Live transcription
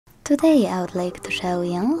Today I would like to show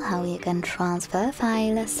you how you can transfer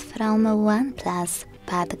files from a OnePlus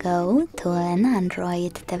Pad Go to an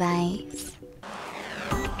Android device.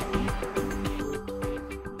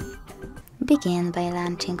 Begin by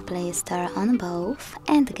launching Play Store on both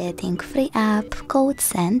and getting free app code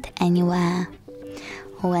Send Anywhere.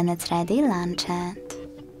 When it's ready, launch it.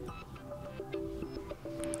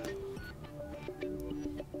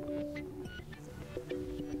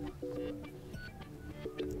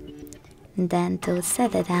 Then to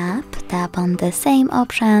set it up, tap on the same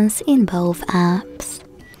options in both apps.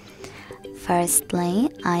 Firstly,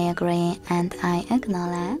 I agree and I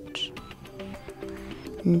acknowledge.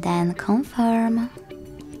 Then confirm,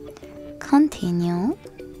 continue,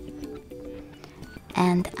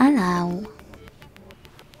 and allow.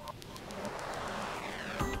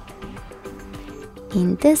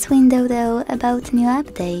 In this window though, about new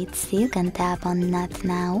updates, you can tap on Not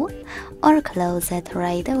Now or close it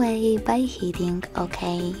right away by hitting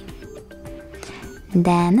OK.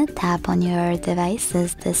 Then tap on your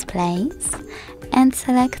device's displays and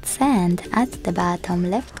select Send at the bottom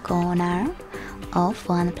left corner of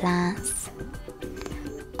OnePlus.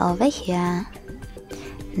 Over here.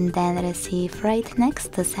 Then Receive right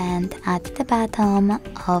next to Send at the bottom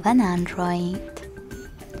of an Android.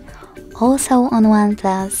 Also on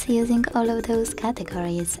OnePlus, using all of those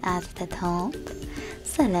categories at the top,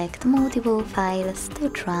 select multiple files to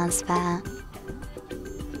transfer.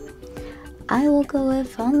 I will go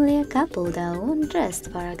with only a couple though,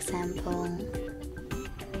 just for example.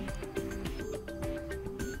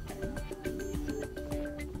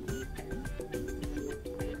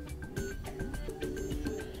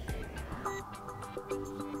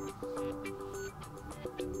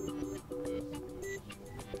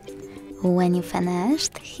 When you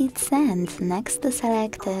finished, hit Send next to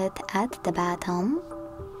Selected at the bottom.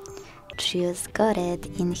 Choose Got It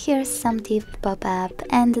in Here's Some Tip pop-up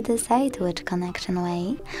and decide which connection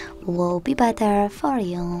way will be better for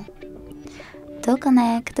you. To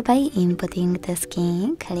connect by inputting this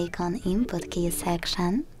key, click on Input Key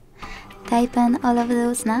section. Type in all of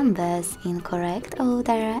those numbers in correct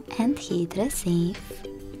order and hit Receive.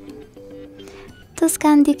 To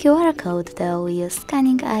scan the QR code though, use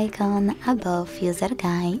scanning icon above User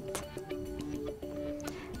Guide.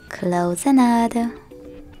 Close and add.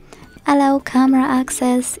 Allow camera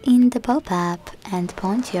access in the pop-up and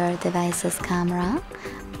point your device's camera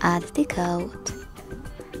at the code.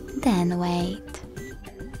 Then wait.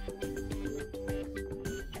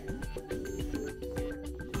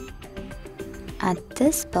 At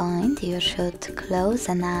this point you should close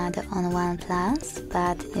an ad on OnePlus,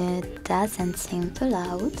 but it doesn't seem to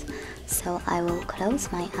load, so I will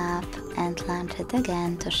close my app and launch it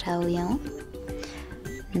again to show you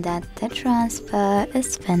that the transfer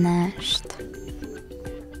is finished.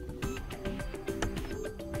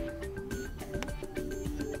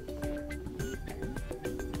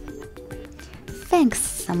 Thanks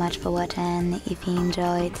so much for watching. If you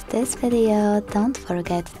enjoyed this video, don't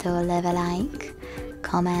forget to leave a like,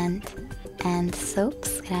 comment and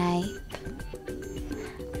subscribe.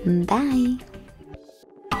 Bye!